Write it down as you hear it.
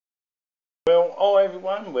Well, hi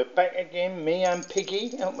everyone, we're back again, me and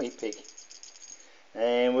Piggy, aren't we, Pig?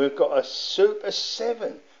 And we've got a Super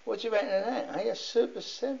 7. What do you reckon of that, eh? A Super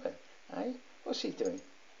 7, eh? What's he doing?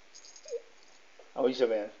 Oh, he's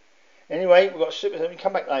around. Anyway, we've got a Super 7.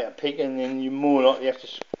 Come back later, Pig, and then you're more likely to have to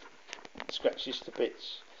scratch this to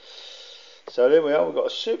bits. So there we are, we've got a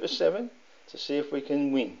Super 7 to see if we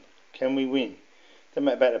can win. Can we win? Doesn't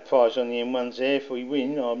matter about the prize on the M1s there. If we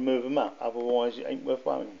win, I'll move them up. Otherwise, it ain't worth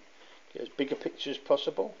worrying. Get as big a picture as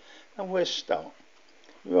possible, and we'll start.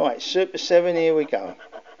 Right, Super 7, here we go.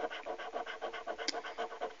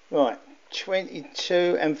 Right,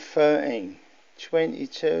 22 and 13.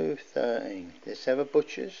 22, 13. Let's have a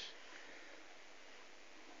butcher's.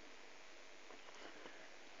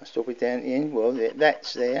 I'll still be down at the end. Well,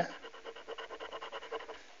 that's there.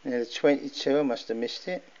 Now the 22, I must have missed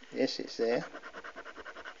it. Yes, it's there.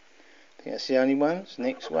 I think that's the only ones.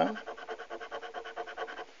 Next one.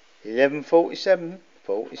 1147.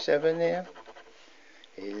 47 there.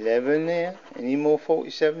 11 there. Any more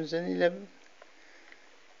 47s than 11?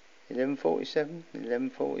 1147.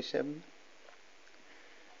 1147.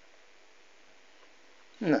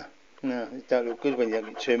 No, it don't look good when you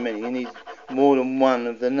don't get too many. You need more than one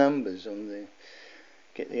of the numbers on there.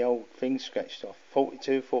 Get the old thing scratched off.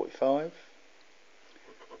 42, 45.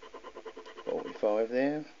 45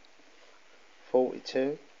 there.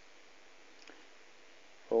 42.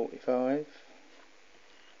 45.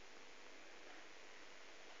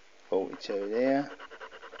 42 there.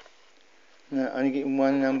 No, only getting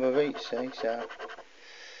one number of each, see, so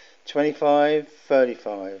 25,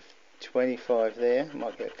 35. 25 there.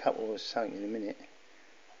 Might get a couple of something in a minute.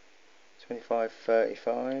 25,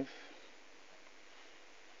 35.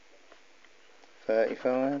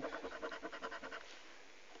 35.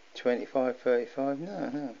 25, 35.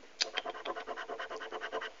 No.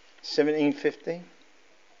 17, 50.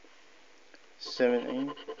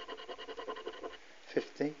 17.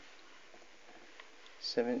 50.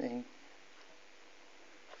 17.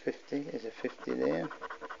 50. There's a 50 there.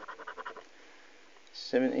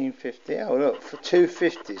 1750. Oh look, for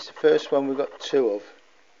 250s. The first one we've got two of.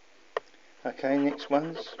 Okay, next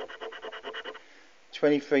ones.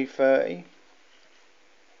 2330.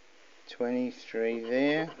 23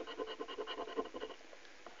 there.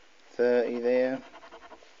 30 there.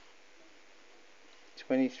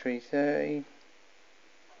 2330.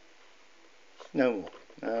 No more.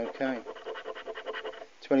 Okay.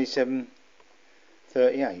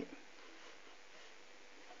 2738.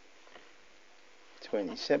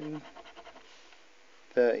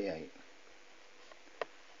 2738.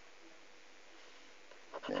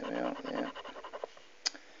 There we are, there.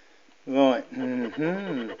 Right,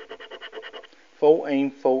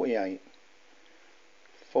 1448.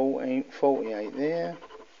 1448 there.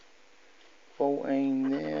 14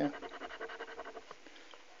 there.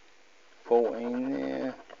 14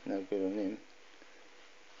 there. No good on him.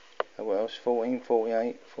 Oh, what else?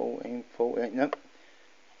 1448. 1448. Nope.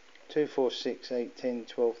 2, 4, 6, 8, 10,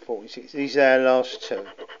 12, 46. These are our last two.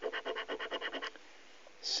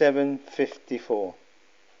 754.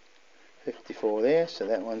 54 there, so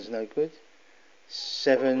that one's no good.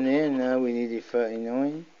 7 there, no, we needed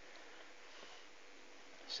 39.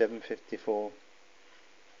 754.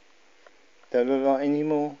 Don't look like any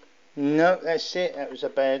more. No, that's it. That was a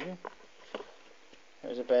bad one. That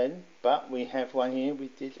was a bad one. But we have one here we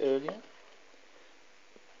did earlier.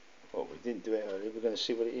 Well, we didn't do it earlier. We're going to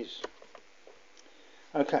see what it is.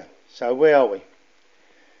 Okay, so where are we?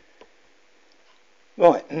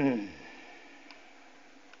 Right.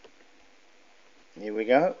 Here we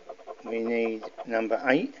go. We need number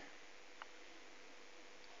 8.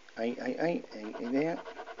 8 there.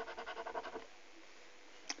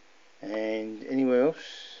 And anywhere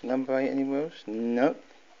else? Number 8 anywhere else? Nope.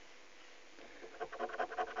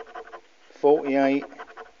 48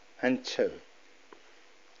 and 2.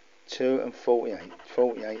 2 and 48.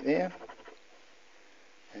 48 there.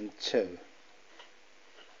 And 2.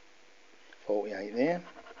 48 there.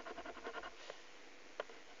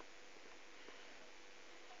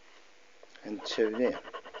 And 2 there.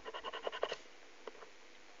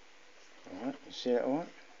 Alright, you see that alright?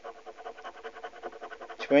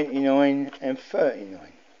 29 and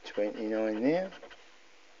 39. 29 there.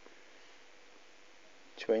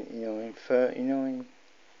 29, 39.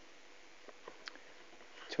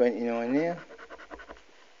 29 there.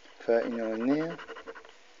 39 there.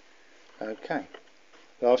 Okay.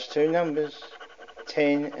 Last two numbers.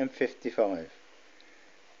 10 and 55.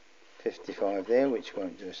 55 there, which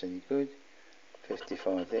won't do us any good.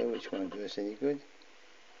 55 there, which won't do us any good.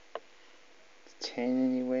 10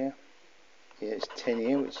 anywhere. Yeah, it's 10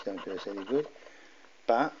 here, which don't do us any good.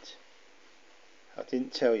 But I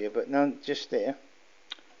didn't tell you, but none, just there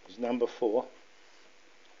is number 4.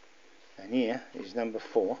 And here is number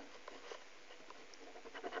 4.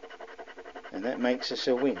 And that makes us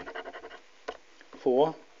a win.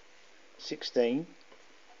 4, 16,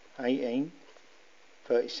 18,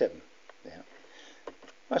 37. Now,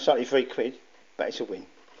 most likely £3, but it's a win.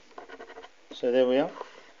 So there we are.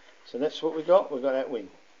 So that's what we got. We've got that win.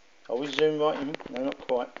 Are we zoom right in? No, not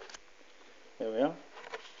quite. There we are.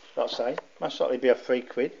 Like I say, most likely be a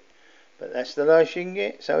 £3, but that's the lowest you can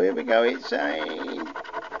get. So here we go. It's a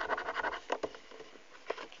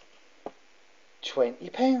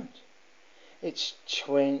 £20. It's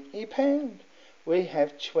 £20. We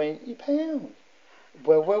have £20.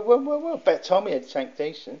 Well. About time we had something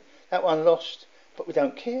decent. That one lost, but we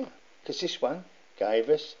don't care, because this one gave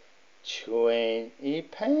us £20.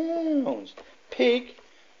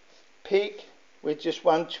 Pig, we just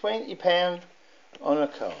won £20 on a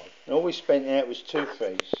card. And all we spent out was 2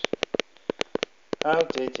 3s. Oh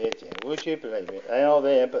dear. Would you believe it? They are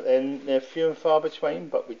there, but then they're few and far between.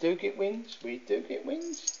 But we do get wins.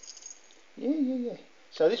 Yeah.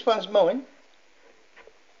 So this one's mine.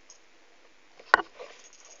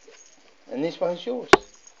 And this one's yours.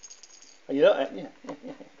 Are you like that?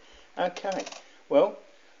 Yeah. Okay. Well,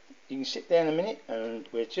 you can sit down a minute and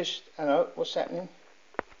we're just... Hello, what's happening?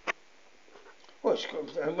 Well,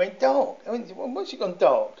 it went dark. What's it gone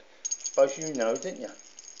dark? Suppose you know, didn't you?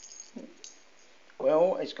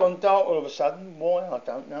 Well, it's gone dark all of a sudden. Why? I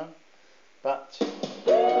don't know. But...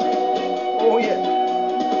 Oh, yeah.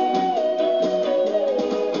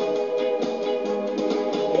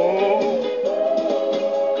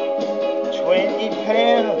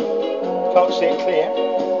 £20. Can't see it clear.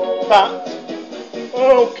 But...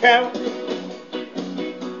 Oh, cow.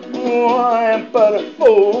 Oh, I am but a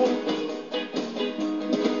fool.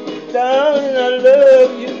 Darling, I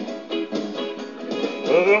love you.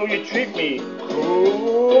 Although you treat me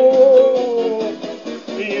cruel,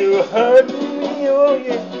 you hurt me, oh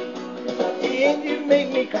yeah, and you make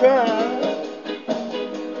me cry.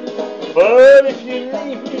 But if you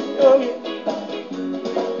leave me, oh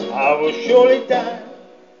yeah, I will surely die.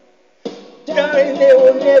 Darling, there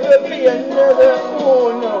will never be another,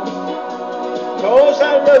 oh no, 'cause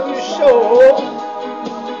I love you so.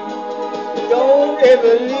 Don't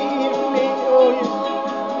ever leave me, oh yeah.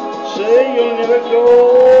 Say you'll never go.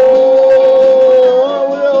 I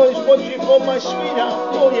will always want you for my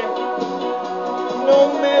sweetheart, oh yeah. No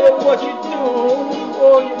matter what you do,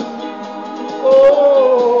 oh yeah.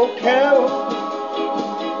 Oh, Carol,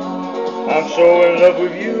 I'm so in love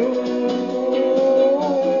with you.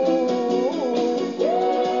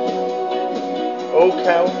 Oh,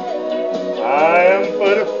 Carol, I am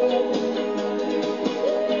but a fool.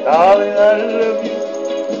 Darling, I love you.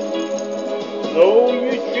 Though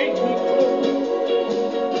you treat me cruel,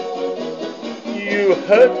 you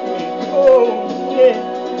hurt me, oh yeah,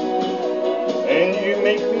 and you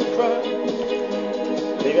make me cry.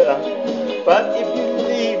 Leave it up. But if you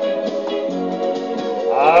leave me,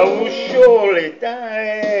 I will surely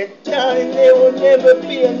die. Darling, there will never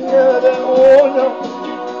be another, oh no,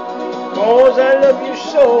 'cause I love you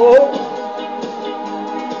so.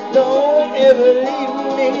 Don't ever leave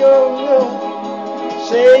me, oh no.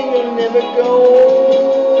 Say you'll never go.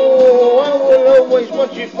 I will always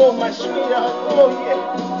want you for my sweetheart, oh yeah.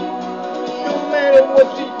 No matter what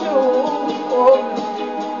you do,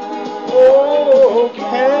 oh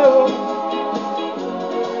Carol,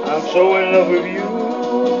 I'm so in love with you.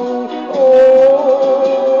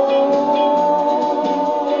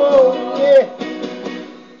 Oh yeah.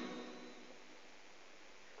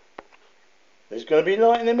 There's going to be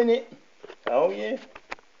light in a minute. Oh yeah.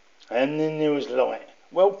 And then there was light.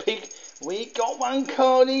 Well, Pig, we got one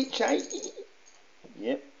card each, eh?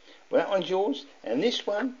 Yep. Well, that one's yours. And this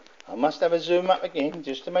one, I must have a zoom up again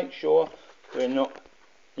just to make sure we're not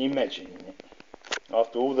imagining it.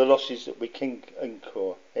 After all the losses that we can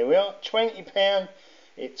incur. There we are, £20.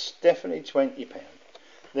 It's definitely £20.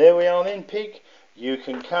 There we are then, Pig. You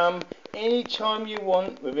can come any time you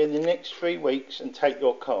want within the next 3 weeks and take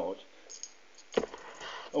your card.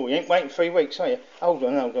 Oh, you ain't waiting 3 weeks, are you? Hold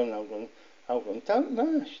on. Don't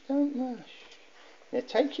rush. Now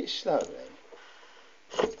take it slowly.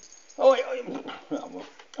 Oh,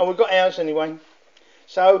 we've got ours anyway.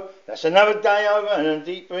 So that's another day over and I'm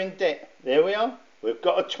deeper in debt. There we are. We've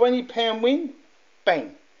got a £20 win.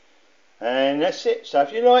 Bang. And that's it. So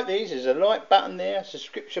if you like these, there's a like button there,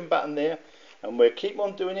 subscription button there, and we'll keep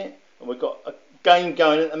on doing it. And we've got a game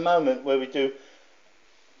going at the moment where we do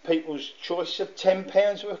people's choice of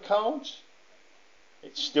 £10 worth of cards.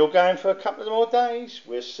 It's still going for a couple of more days.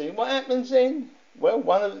 We'll see what happens then. Well,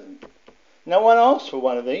 No one asked for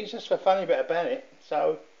one of these. That's the funny bit about it.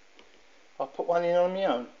 So I'll put one in on my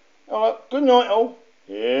own. Alright, good night all.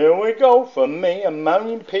 Here we go from me and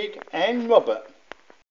Moaning Pig and Robert.